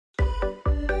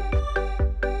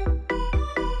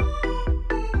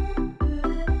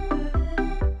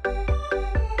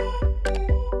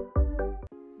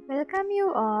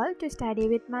you all to Study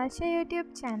with Malsha YouTube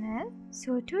channel.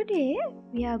 So today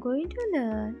we are going to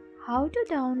learn how to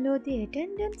download the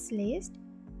attendance list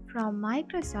from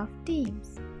Microsoft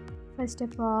Teams. First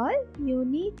of all, you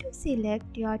need to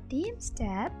select your Teams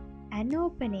tab and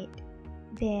open it.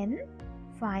 Then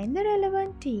find the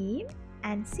relevant team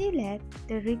and select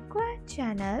the required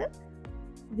channel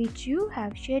which you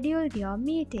have scheduled your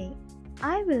meeting.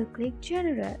 I will click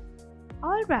General.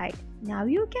 Alright, now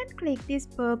you can click this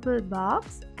purple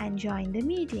box and join the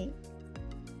meeting.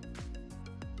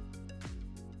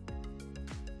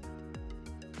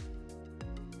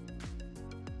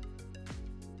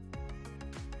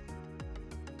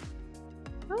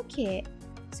 Okay,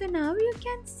 so now you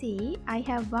can see I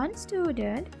have one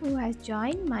student who has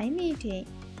joined my meeting.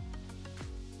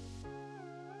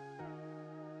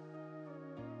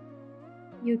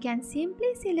 You can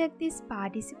simply select this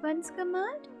participants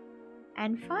command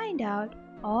and find out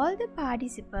all the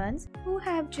participants who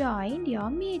have joined your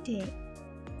meeting.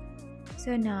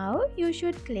 So now you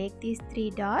should click these three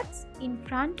dots in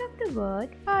front of the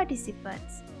word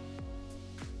participants.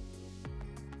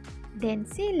 Then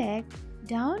select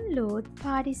download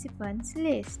participants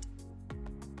list.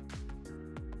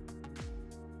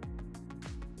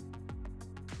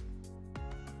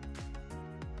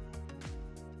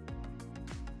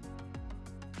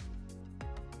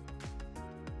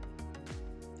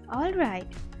 Alright,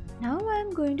 now I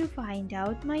am going to find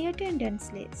out my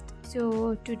attendance list.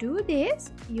 So to do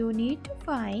this, you need to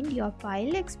find your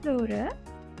File Explorer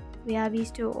where we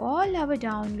store all our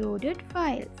downloaded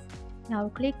files. Now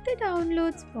click the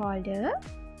Downloads folder.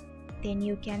 Then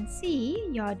you can see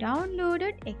your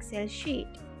downloaded Excel sheet.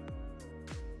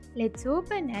 Let's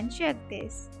open and check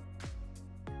this.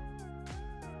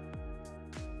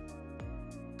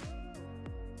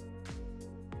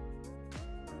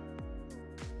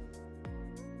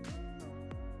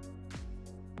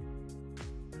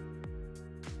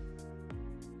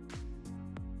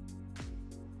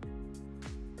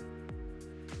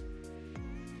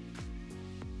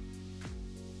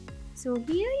 So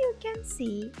here you can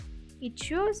see it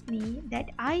shows me that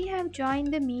I have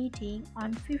joined the meeting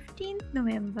on 15th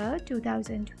November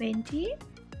 2020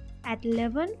 at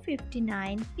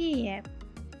 11:59 p.m.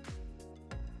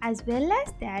 As well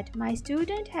as that my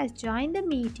student has joined the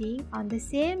meeting on the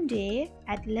same day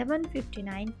at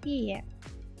 11:59 p.m.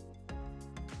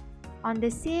 on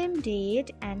the same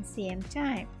date and same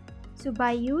time. So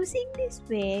by using this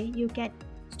way, you can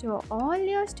store all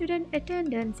your student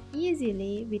attendance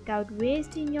easily without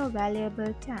wasting your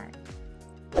valuable time.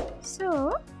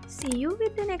 So, see you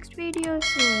with the next video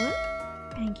soon.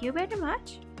 Thank you very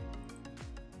much.